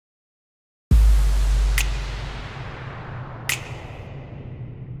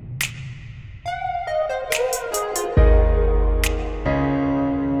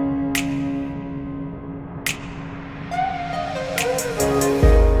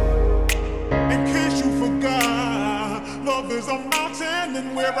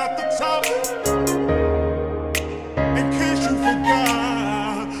and we're at the top. In case you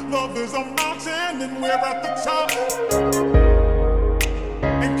forgot, love is a mountain and we're at the top.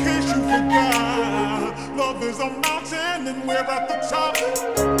 In case you forgot, love is a mountain and we're at the top.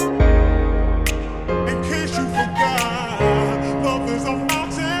 In case you forgot, love is a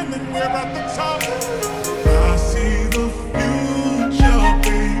mountain and we're at the top. I see the future,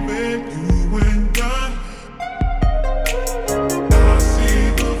 baby, you and I. I see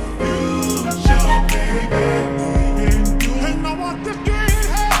the future, baby, me and you. And I want this can't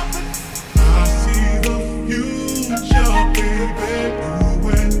happen. I see the future, baby, you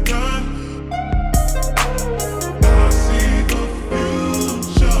and I. I see the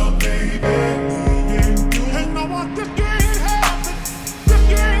future, baby, me and you. And I want this can't happen. This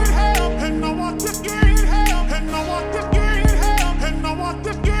can't happen. And I want this can't happen. And I want this can't happen. And I want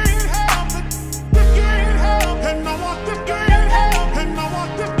this can't happen. This can't happen. And I want this can't happen. And I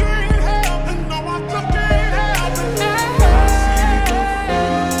want this can't happen. And I want this can't happen.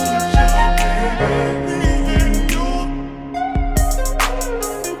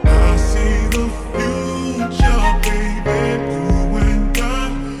 I see the future, baby, you and I.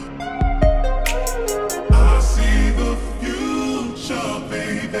 I see the future,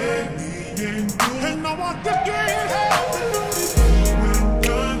 baby, me and you. And I want this can't happen. You and I,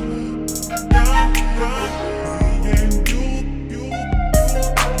 me and you, you and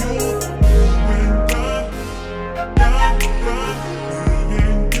I, me and you, you and I.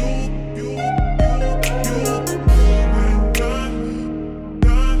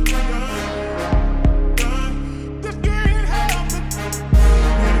 This can't happen. This can't happen.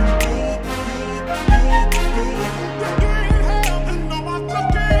 No, I just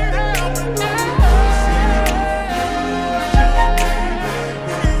can't happen.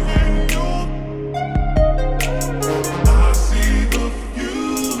 I see the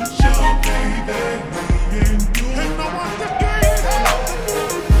future, baby, me and you. And I want this can't happen.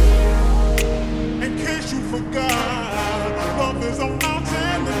 In case you forgot, love is a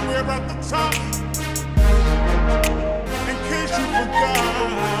mountain and we're at the top. In case you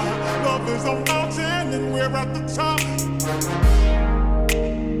forgot, love is a mountain and we're at the top.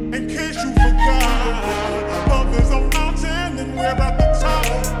 In case you forgot, love is a mountain and we're at the top.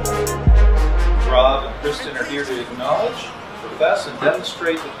 Rob and Kristen are here to acknowledge, profess, and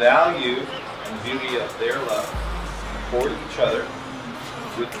demonstrate the value and beauty of their love for each other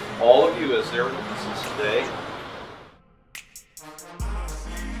with all of you as their witnesses today.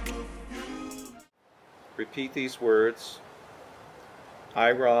 Repeat these words.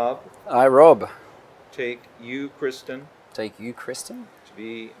 I, Rob, I, Rob, take you, Kristen, take you, Kristen, to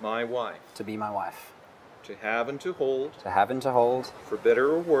be my wife, to be my wife, to have and to hold, to have and to hold, for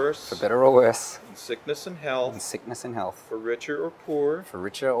better or worse, for better or worse, in sickness and in health, sickness and health, for richer or poor, for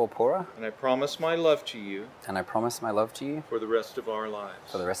richer or poorer, and I promise my love to you and I promise my love to you for the rest of our lives.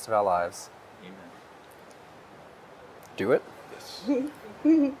 for the rest of our lives. Amen. Do it? Yes.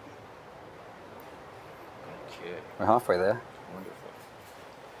 Okay. We're halfway there. Wonderful.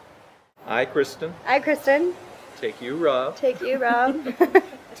 I, Kristen, I, Kristen, take you, Rob, take you, Rob,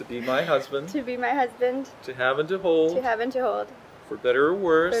 to be my husband, to be my husband, to have and to hold, to have and to hold, for better or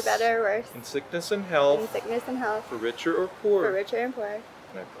worse, for better or worse, in sickness and in health, sickness and health, for richer or poor, for richer and poor. and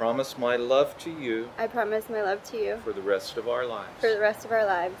I promise my love to you I promise my love to you for the rest of our lives. for the rest of our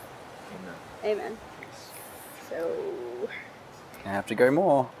lives. Amen. Amen. So, You have to go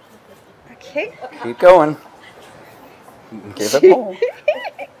more. okay. Keep going. Give it more.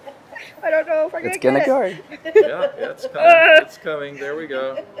 I don't know if we're It's gonna gonna get go. Yeah, it's coming. It's coming. There we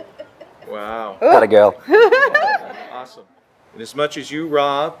go. Wow. Got a girl. Awesome. Inasmuch as you,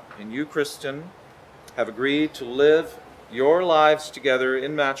 Rob, and you, Kristen, have agreed to live your lives together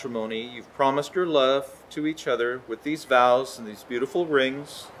in matrimony, you've promised your love to each other with these vows and these beautiful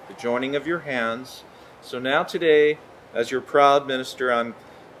rings, the joining of your hands. So now today, as your proud minister, I'm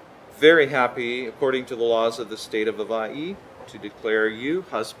very happy, according to the laws of the state of Hawaii, to declare you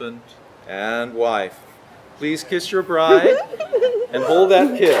husband and wife. Please kiss your bride and hold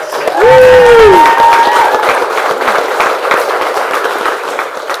that kiss.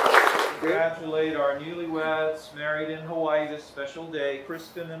 Congratulate our newlyweds married in Hawaii this special day,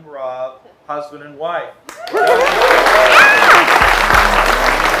 Kristen and Rob, husband and wife.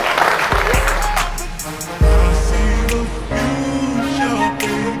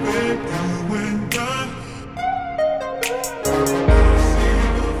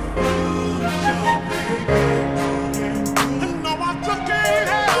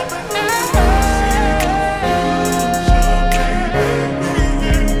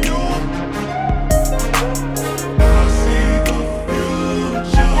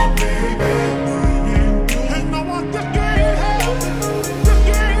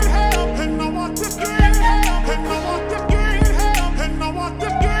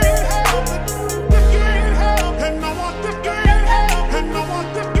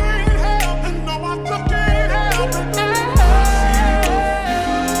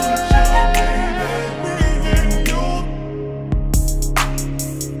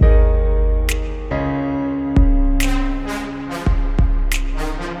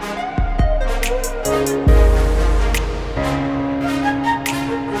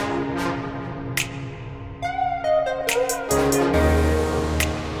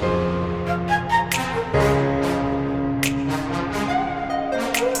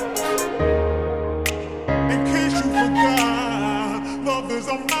 In case you forgot, love is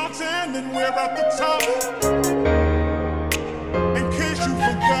a mountain and we're at the top. In case you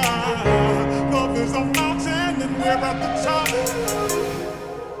forgot, love is a mountain and we're at the top.